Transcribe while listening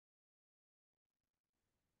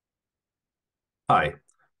Hi,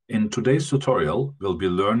 in today's tutorial, we'll be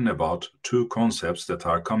learning about two concepts that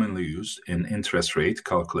are commonly used in interest rate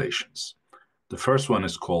calculations. The first one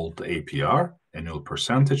is called the APR, annual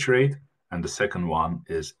percentage rate, and the second one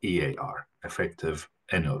is EAR, effective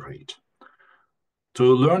annual rate. To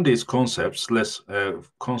learn these concepts, let's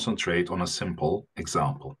concentrate on a simple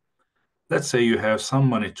example. Let's say you have some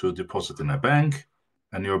money to deposit in a bank,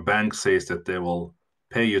 and your bank says that they will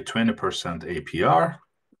pay you 20% APR,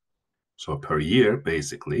 so per year,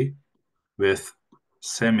 basically, with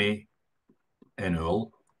semi-annual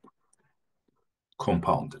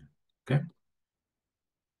compounding. Okay.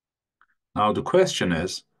 Now the question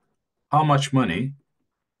is, how much money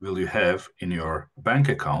will you have in your bank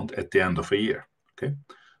account at the end of a year? Okay.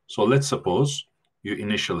 So let's suppose you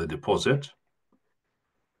initially deposit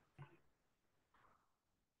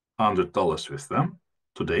 $100 with them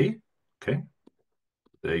today. Okay.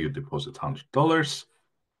 Today you deposit $100.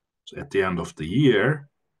 So at the end of the year,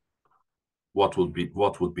 what would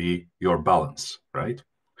be your balance, right?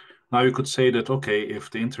 Now you could say that, okay,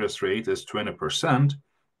 if the interest rate is 20%,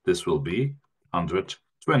 this will be $120,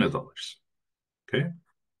 okay?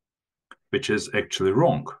 Which is actually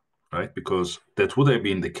wrong, right? Because that would have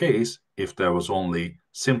been the case if there was only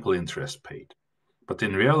simple interest paid. But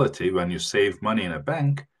in reality, when you save money in a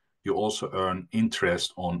bank, you also earn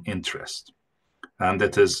interest on interest. And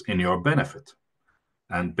that is in your benefit.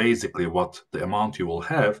 And basically what the amount you will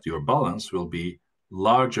have, your balance, will be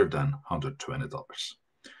larger than $120.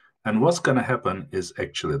 And what's going to happen is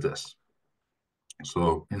actually this.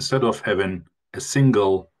 So instead of having a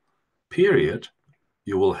single period,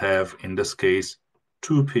 you will have, in this case,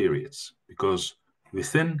 two periods, because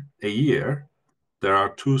within a year, there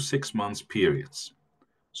are two 6-month periods.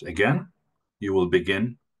 So again, you will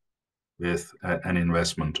begin with an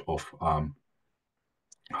investment of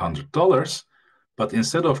 $100, but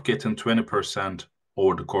instead of getting 20%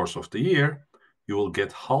 over the course of the year, you will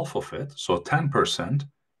get half of it, so 10%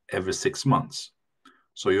 every 6 months.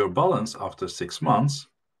 So your balance after 6 months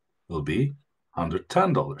will be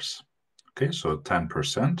 $110. Okay, so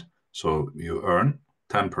 10%. So you earn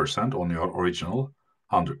 10% on your original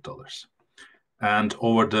 $100. And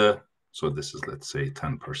so this is, let's say,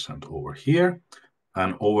 10% over here.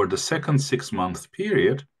 And over the second 6-month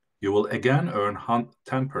period, you will again earn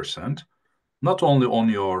 10%, not only on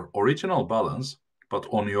your original balance, but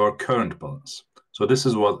on your current balance. So this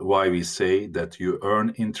is why we say that you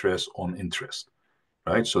earn interest on interest,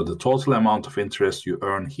 right? So the total amount of interest you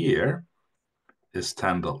earn here is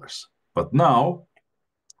 $10. But now,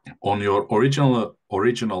 on your original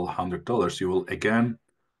 $100, you will again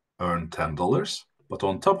earn $10. But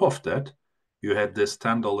on top of that, you had this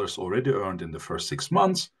 $10 already earned in the first 6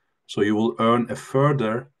 months. So you will earn a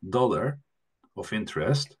further dollar of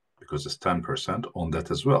interest, because it's 10% on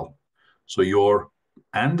that as well. So your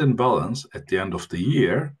ending balance at the end of the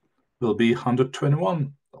year will be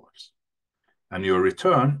 $121. And your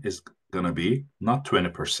return is going to be not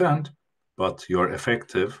 20%, but your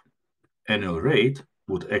effective annual rate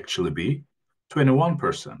would actually be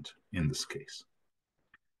 21% in this case.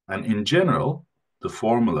 And in general, the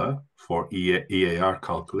formula for EAR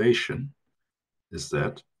calculation is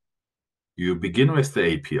that you begin with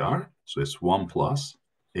the APR, so it's 1 plus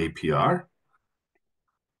APR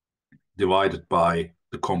divided by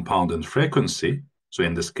the compounded frequency. So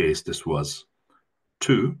in this case, this was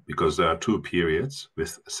 2, because there are 2 periods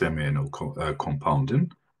with semi-annual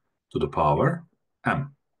compounding, to the power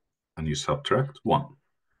m, and you subtract 1.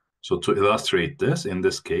 So to illustrate this, in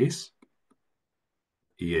this case,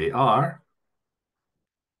 EAR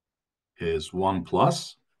is 1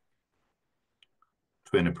 plus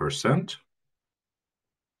 20%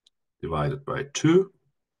 divided by 2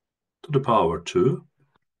 to the power 2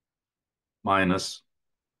 minus,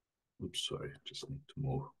 oops, sorry, just need to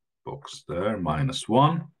move box there, minus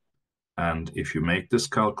 1. And if you make this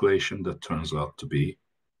calculation, that turns out to be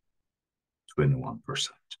 21%.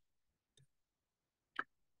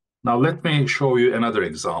 Now let me show you another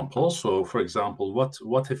example. So for example,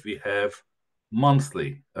 what if we have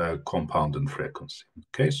monthly compounding frequency?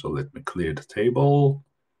 Okay, so let me clear the table.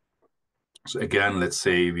 So again, let's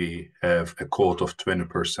say we have a quote of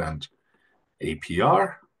 20%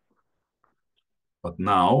 APR, but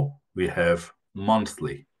now we have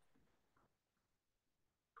monthly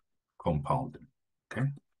compounding, okay?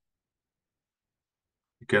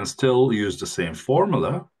 You can still use the same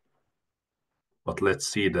formula, but let's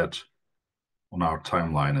see that on our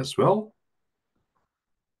timeline as well.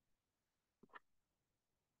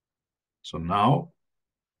 So now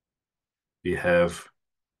we have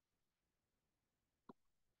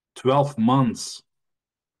 12 months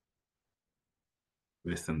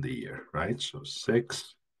within the year, right? So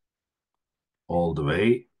 6 all the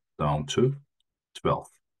way down to 12.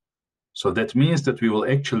 So that means that we will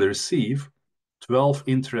actually receive 12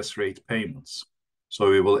 interest rate payments. So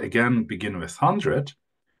we will again begin with 100.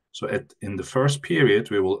 So in the first period,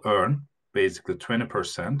 we will earn basically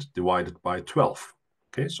 20% divided by 12.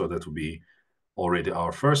 Okay, so that will be already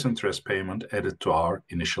our first interest payment added to our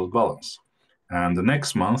initial balance. And the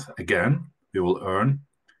next month, again, we will earn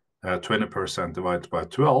 20% divided by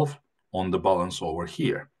 12 on the balance over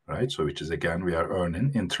here, right? So which is again, we are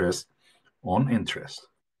earning interest on interest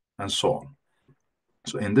and so on.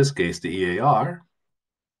 So in this case, the EAR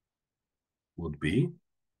would be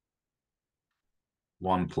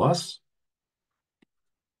 1 plus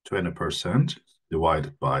 20%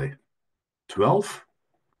 divided by 12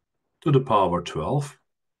 to the power 12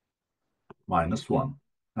 minus 1.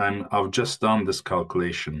 And I've just done this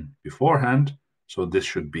calculation beforehand, so this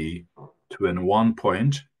should be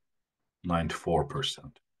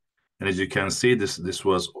 21.94%. And as you can see, this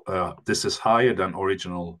is higher than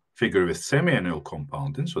original figure with semi-annual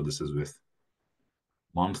compounding. So this is with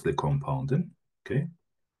monthly compounding. Okay.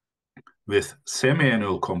 With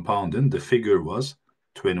semi-annual compounding, the figure was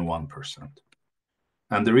 21%.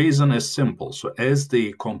 And the reason is simple. So as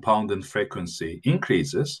the compounding frequency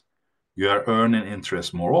increases, you are earning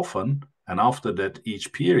interest more often. And after that,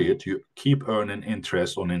 each period, you keep earning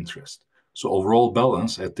interest on interest. So overall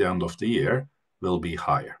balance at the end of the year will be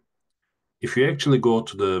higher. If you actually go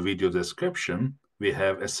to the video description, we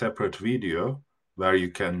have a separate video where you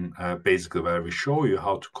can basically where we show you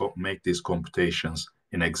how to make these computations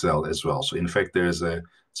in Excel as well. So in fact, there is a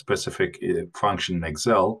specific function in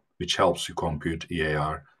Excel which helps you compute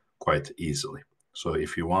EAR quite easily. So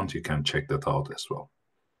if you want, you can check that out as well.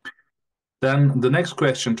 Then the next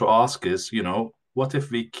question to ask is, what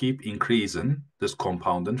if we keep increasing this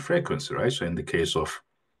compounding frequency, right? So in the case of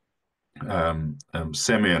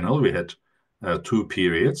semi-annual, we had 2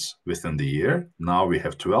 periods within the year. Now we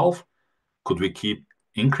have 12. Could we keep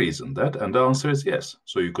increasing that? And the answer is yes.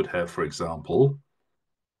 So you could have, for example,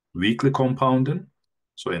 weekly compounding.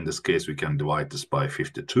 So in this case, we can divide this by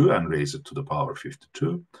 52 and raise it to the power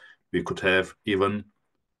 52. We could have even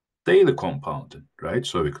daily compounding, right?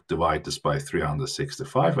 So we could divide this by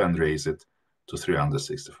 365 and raise it to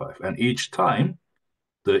 365. And each time,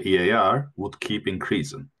 the EAR would keep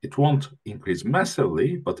increasing. It won't increase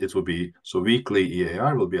massively, but it will be, so weekly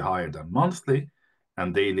EAR will be higher than monthly,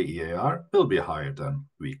 and daily EAR will be higher than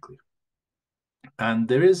weekly. And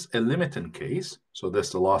there is a limiting case, so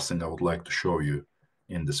that's the last thing I would like to show you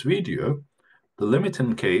in this video. The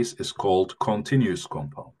limiting case is called continuous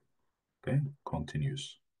compound, okay?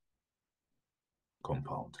 Continuous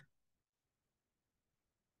compound.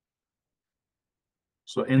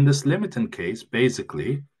 So in this limiting case,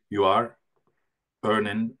 basically, you are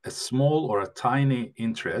earning a small or a tiny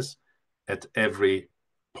interest at every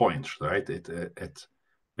point, right?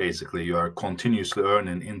 Basically, you are continuously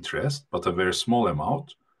earning interest, but a very small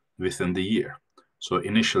amount within the year. So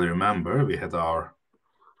initially, remember, we had our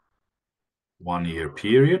 1 year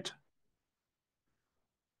period.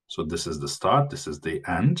 So this is the start, this is the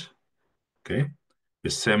end, okay?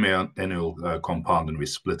 With semi-annual compounding, we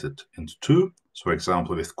split it into 2. So for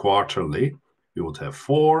example, with quarterly, we would have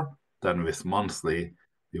 4. Then with monthly,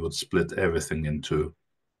 we would split everything into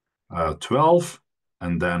 12.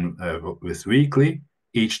 And then with weekly,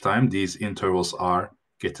 each time these intervals are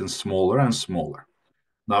getting smaller and smaller.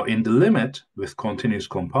 Now in the limit with continuous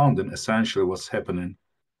compounding, essentially what's happening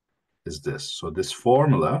is this. So this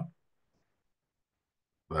formula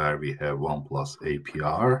where we have 1 plus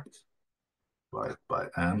APR divided by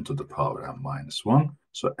m to the power m minus 1.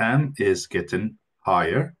 So m is getting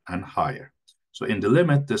higher and higher. So in the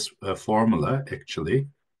limit, this formula actually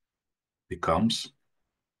becomes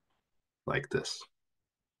like this,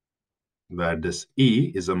 where this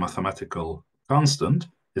e is a mathematical constant,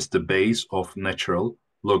 is the base of natural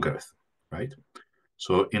logarithm, right?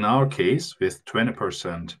 So in our case, with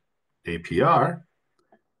 20% APR,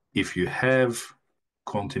 if you have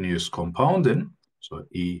continuous compounding, so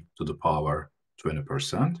e to the power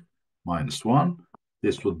 20% minus 1,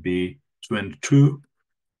 this would be 22.14%.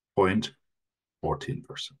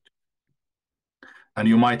 And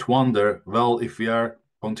you might wonder, well, if we are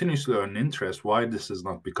continuously earning interest, why this is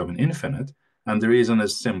not becoming infinite? And the reason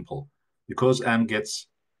is simple. Because m gets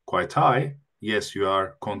quite high, yes, you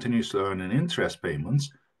are continuously earning interest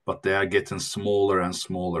payments, but they are getting smaller and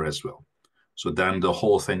smaller as well. So then the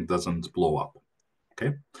whole thing doesn't blow up,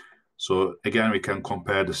 okay? So again, we can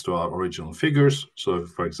compare this to our original figures. So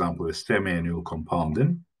for example, with semi-annual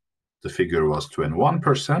compounding, the figure was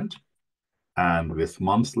 21%, and with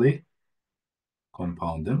monthly,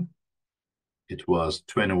 compounding, it was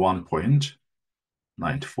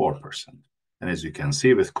 21.94%. And as you can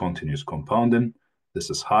see, with continuous compounding, this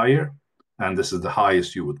is higher, and this is the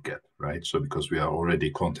highest you would get, right? So because we are already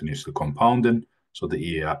continuously compounding, so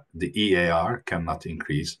the EAR cannot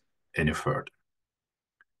increase any further.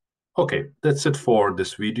 Okay, that's it for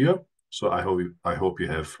this video. So I hope you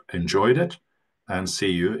have enjoyed it, and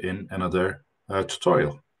see you in another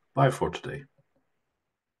tutorial. Bye for today.